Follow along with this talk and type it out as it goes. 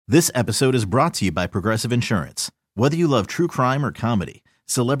This episode is brought to you by Progressive Insurance. Whether you love true crime or comedy,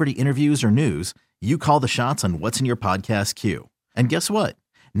 celebrity interviews or news, you call the shots on what's in your podcast queue. And guess what?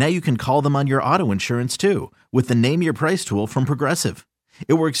 Now you can call them on your auto insurance too with the Name Your Price tool from Progressive.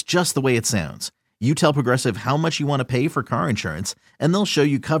 It works just the way it sounds. You tell Progressive how much you want to pay for car insurance, and they'll show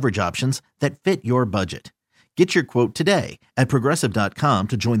you coverage options that fit your budget. Get your quote today at Progressive.com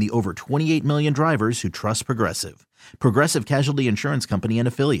to join the over 28 million drivers who trust Progressive. Progressive Casualty Insurance Company and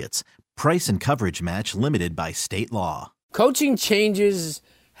Affiliates. Price and coverage match limited by state law. Coaching changes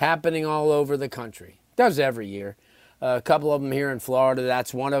happening all over the country. Does every year. A couple of them here in Florida,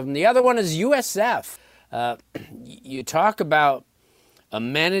 that's one of them. The other one is USF. You talk about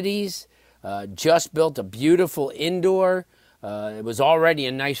amenities, just built a beautiful indoor. It was already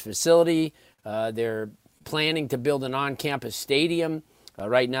a nice facility. They're planning to build an on-campus stadium.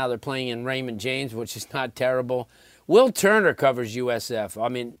 Right now they're playing in Raymond James, which is not terrible. Will Turner covers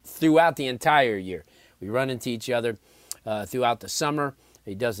USF, throughout the entire year. We run into each other throughout the summer.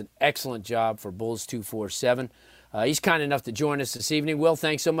 He does an excellent job for Bulls 247. He's kind enough to join us this evening. Will,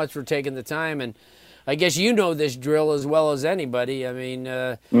 thanks so much for taking the time. And I guess you know this drill as well as anybody.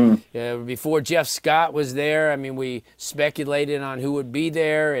 Before Jeff Scott was there, we speculated on who would be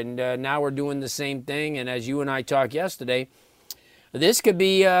there, and now we're doing the same thing. And as you and I talked yesterday, this could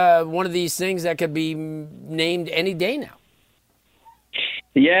be one of these things that could be named any day now.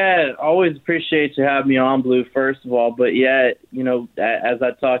 Yeah, always appreciate you having me on, Blue, first of all. But, yeah, as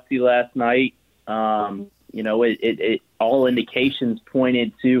I talked to you last night, it all indications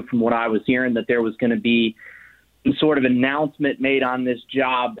pointed to, from what I was hearing, that there was going to be some sort of announcement made on this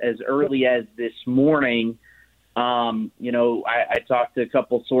job as early as this morning. I talked to a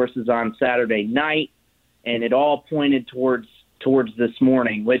couple sources on Saturday night, and it all pointed towards this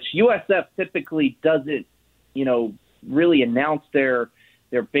morning, which USF typically doesn't, really announce their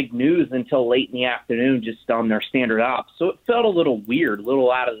big news until late in the afternoon, just on their standard ops. So it felt a little weird, a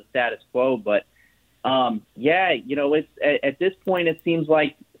little out of the status quo, but it's at this point it seems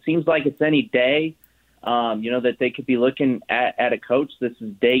like it's any day, that they could be looking at a coach. This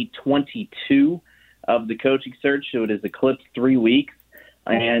is day 22 of the coaching search, so it has eclipsed 3 weeks.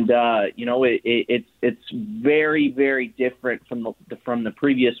 And it's very, very different from the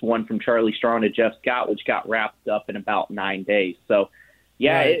previous one from Charlie Strong to Jeff Scott, which got wrapped up in about 9 days. So,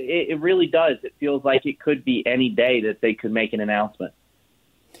 yeah, right. It really does. It feels like it could be any day that they could make an announcement.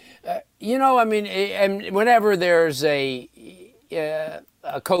 And whenever there's a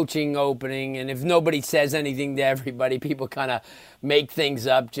coaching opening, and if nobody says anything to everybody, people kind of make things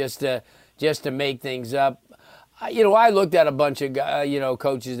up just to make things up. I looked at a bunch of,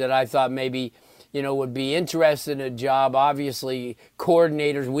 coaches that I thought maybe, would be interested in a job. Obviously,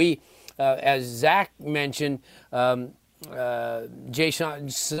 coordinators. We, as Zach mentioned, Jason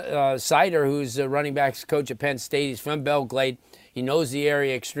Sider, who's the running backs coach at Penn State, he's from Belgrade. He knows the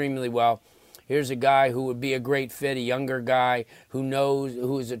area extremely well. Here's a guy who would be a great fit, a younger guy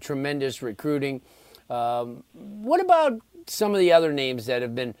who is a tremendous recruiting. What about some of the other names that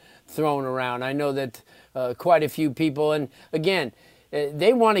have been thrown around? I know that quite a few people, and again,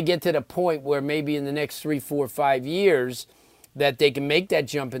 they want to get to the point where maybe in the next 3, 4, 5 years that they can make that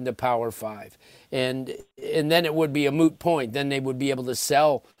jump into Power 5. And then it would be a moot point. Then they would be able to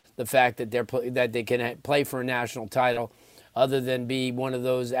sell the fact that that they can play for a national title, other than be one of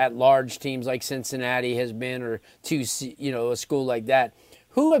those at-large teams like Cincinnati has been, or a school like that.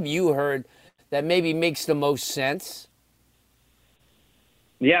 Who have you heard that maybe makes the most sense?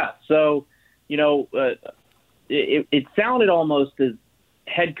 Yeah, so, it sounded almost as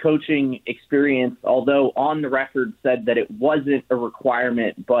head coaching experience, although on the record said that it wasn't a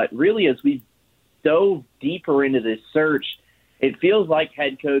requirement. But really, as we dove deeper into this search, it feels like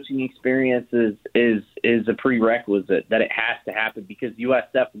head coaching experience is a prerequisite, that it has to happen, because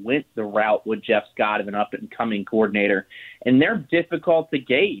USF went the route with Jeff Scott of an up-and-coming coordinator, and they're difficult to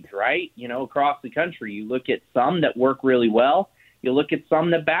gauge, right? Across the country, you look at some that work really well, you look at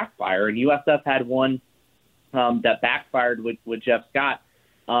some that backfire, and USF had one that backfired with Jeff Scott,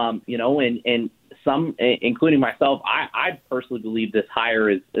 and some, including myself, I personally believe this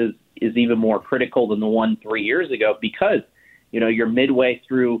hire is even more critical than the one 3 years ago, because you're midway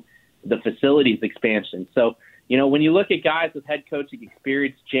through the facilities expansion. So, when you look at guys with head coaching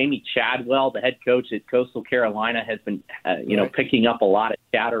experience, Jamie Chadwell, the head coach at Coastal Carolina, has been, picking up a lot of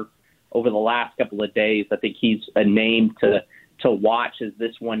chatter over the last couple of days. I think he's a name to watch as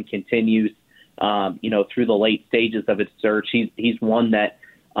this one continues, through the late stages of its search. He's one that,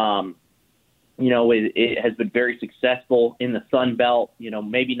 it has been very successful in the Sun Belt,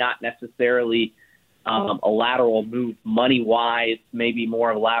 maybe not necessarily a lateral move money-wise, maybe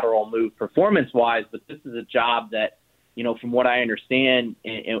more a lateral move performance-wise, but this is a job that, from what I understand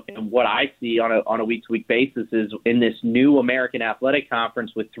and what I see on a week-to-week basis is in this new American Athletic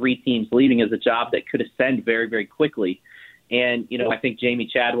Conference with 3 teams leaving is a job that could ascend very, very quickly. And, I think Jamie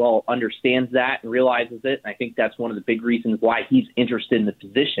Chadwell understands that and realizes it. And I think that's one of the big reasons why he's interested in the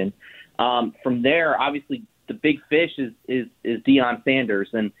position. From there, obviously, the big fish is Deion Sanders.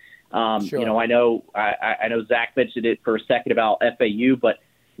 And, Sure. I know Zach mentioned it for a second about FAU, but,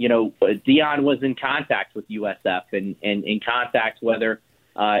 Deion was in contact with USF and in contact, whether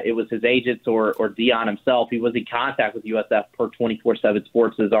it was his agents or Deion himself. He was in contact with USF per 24/7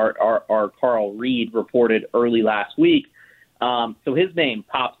 Sports, as our Carl Reed reported early last week. So his name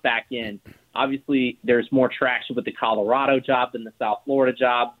pops back in. Obviously, there's more traction with the Colorado job than the South Florida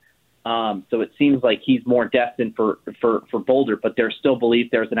job. So it seems like he's more destined for Boulder, but there's still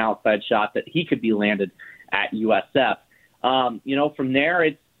belief there's an outside shot that he could be landed at USF. From there,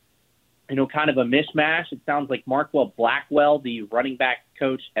 it's, kind of a mishmash. It sounds like Markwell Blackwell, the running back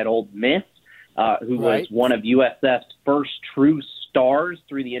coach at Ole Miss, who was one of USF's first true stars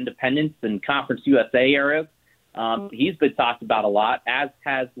through the Independence and Conference USA eras. He's been talked about a lot, as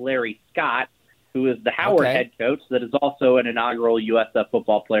has Larry Scott, who is the Howard head coach that is also an inaugural USF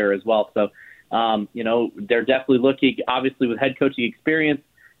football player as well. So, they're definitely looking, obviously, with head coaching experience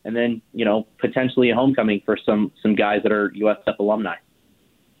and then, potentially a homecoming for some guys that are USF alumni.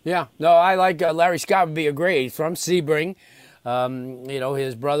 Yeah, no, I like Larry Scott would be a great. He's from Sebring.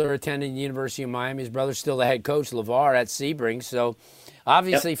 His brother attended the University of Miami. His brother's still the head coach, LeVar, at Sebring. So,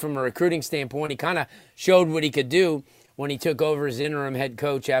 obviously, from a recruiting standpoint, he kind of showed what he could do when he took over as interim head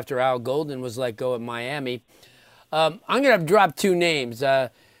coach after Al Golden was let go at Miami. I'm going to drop 2 names.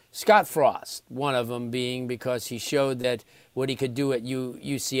 Scott Frost, one of them being because he showed that what he could do at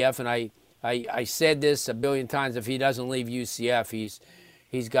UCF. And I said this a billion times, if he doesn't leave UCF,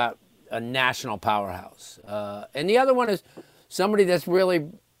 he's got a national powerhouse. And the other one is somebody that's really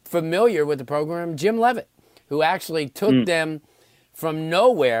familiar with the program, Jim Leavitt, who actually took them from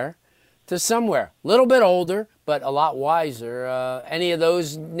nowhere to somewhere. A little bit older, but a lot wiser. Any of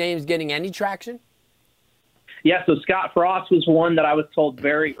those names getting any traction? Yeah, so Scott Frost was one that I was told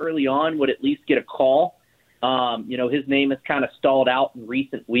very early on would at least get a call. His name has kind of stalled out in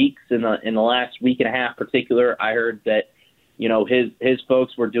recent weeks. In the last week and a half, particular, I heard that his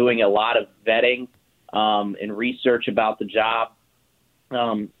folks were doing a lot of vetting and research about the job.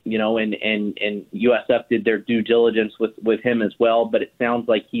 And USF did their due diligence with him as well, but it sounds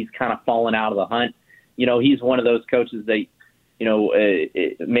like he's kind of fallen out of the hunt. He's one of those coaches that,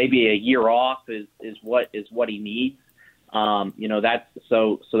 maybe a year off is what he needs. That's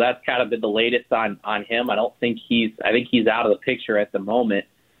kind of been the latest on him. I think he's out of the picture at the moment,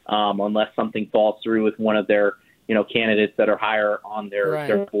 unless something falls through with one of their, candidates that are higher on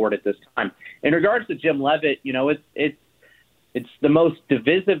their board at this time. In regards to Jim Leavitt, it's the most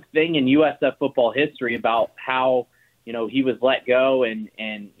divisive thing in USF football history about how, he was let go and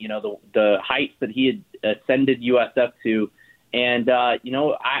the heights that he had ascended USF to. And, I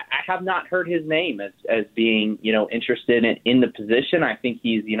have not heard his name as being, interested in the position. I think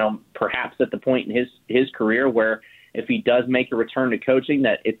he's, perhaps at the point in his career where if he does make a return to coaching,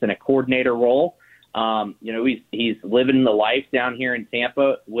 that it's in a coordinator role. He's living the life down here in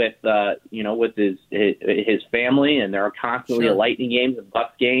Tampa with his family, and there are constantly Lightning games and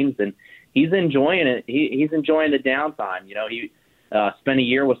Bucks games, and he's enjoying it. He's enjoying the downtime. He spent a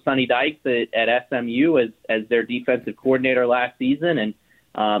year with Sonny Dykes at SMU as their defensive coordinator last season, and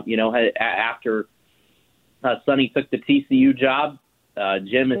after Sonny took the TCU job,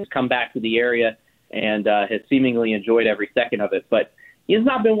 Jim has come back to the area and has seemingly enjoyed every second of it. But he's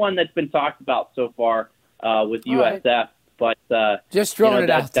not been one that's been talked about so far with USF. Right. But just throwing it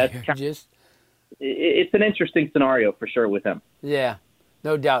out there. It's an interesting scenario for sure with him. Yeah.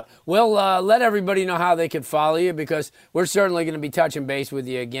 No doubt. Well, let everybody know how they can follow you, because we're certainly going to be touching base with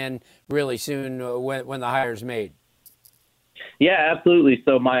you again really soon when the hire's made. Yeah, absolutely.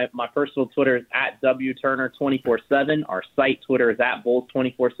 So my personal Twitter is @WTurner247. Our site Twitter is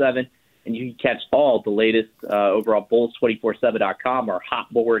 @Bulls247. And you can catch all the latest over on Bulls247.com. Our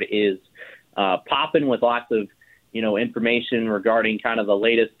hot board is popping with lots of information regarding kind of the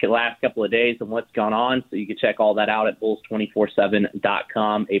last couple of days and what's gone on. So you can check all that out at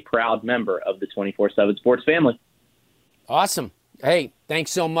Bulls247.com, a proud member of the 24/7 Sports family. Awesome. Hey,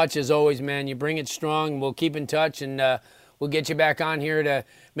 thanks so much as always, man. You bring it strong. We'll keep in touch, and we'll get you back on here to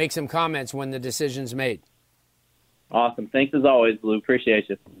make some comments when the decision's made. Awesome. Thanks as always, Blue. Appreciate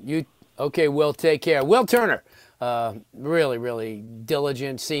you. Okay, Will, take care. Will Turner Really, really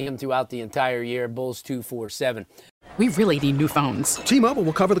diligent. See him throughout the entire year. Bulls 247. We really need new phones. T-Mobile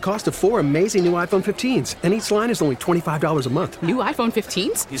will cover the cost of 4 amazing new iPhone 15s, and each line is only $25 a month. New iPhone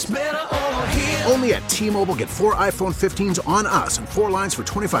 15s? It's better over here. Only at T-Mobile, get 4 iPhone 15s on us and 4 lines for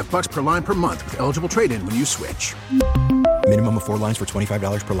 $25 per line per month with eligible trade-in when you switch. Minimum of 4 lines for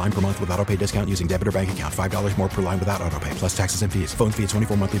 $25 per line per month with autopay discount using debit or bank account. $5 more per line without autopay, plus taxes and fees. Phone fee at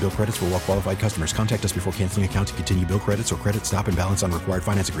 24 monthly bill credits for well-qualified customers. Contact us before canceling account to continue bill credits or credit stop and balance on required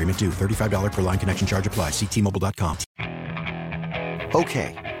finance agreement due. $35 per line connection charge applies. See T-Mobile.com.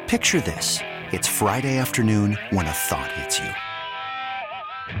 Okay, picture this. It's Friday afternoon when a thought hits you.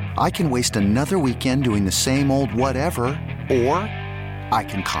 I can waste another weekend doing the same old whatever, or I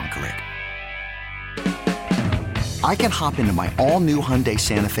can conquer it. I can hop into my all-new Hyundai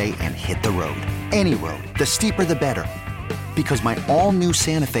Santa Fe and hit the road. Any road. The steeper, the better. Because my all-new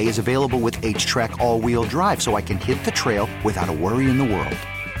Santa Fe is available with H-Track all-wheel drive, so I can hit the trail without a worry in the world.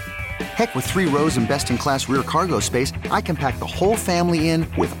 Heck, with 3 rows and best-in-class rear cargo space, I can pack the whole family in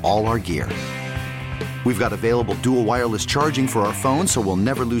with all our gear. We've got available dual wireless charging for our phones, so we'll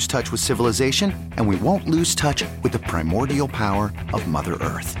never lose touch with civilization, and we won't lose touch with the primordial power of Mother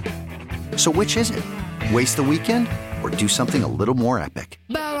Earth. So which is it? Waste the weekend or do something a little more epic?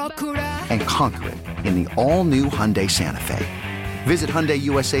 And conquer it in the all-new Hyundai Santa Fe. Visit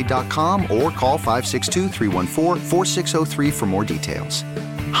HyundaiUSA.com or call 562-314-4603 for more details.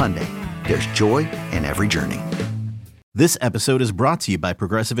 Hyundai, there's joy in every journey. This episode is brought to you by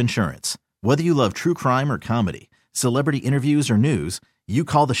Progressive Insurance. Whether you love true crime or comedy, celebrity interviews or news, you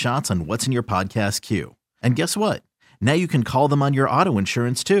call the shots on what's in your podcast queue. And guess what? Now you can call them on your auto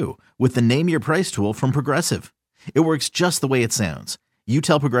insurance too with the Name Your Price tool from Progressive. It works just the way it sounds. You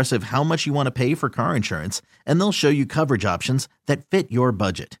tell Progressive how much you want to pay for car insurance, and they'll show you coverage options that fit your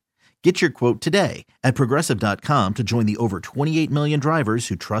budget. Get your quote today at Progressive.com to join the over 28 million drivers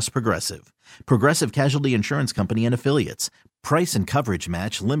who trust Progressive. Progressive Casualty Insurance Company and Affiliates. Price and coverage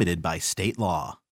match limited by state law.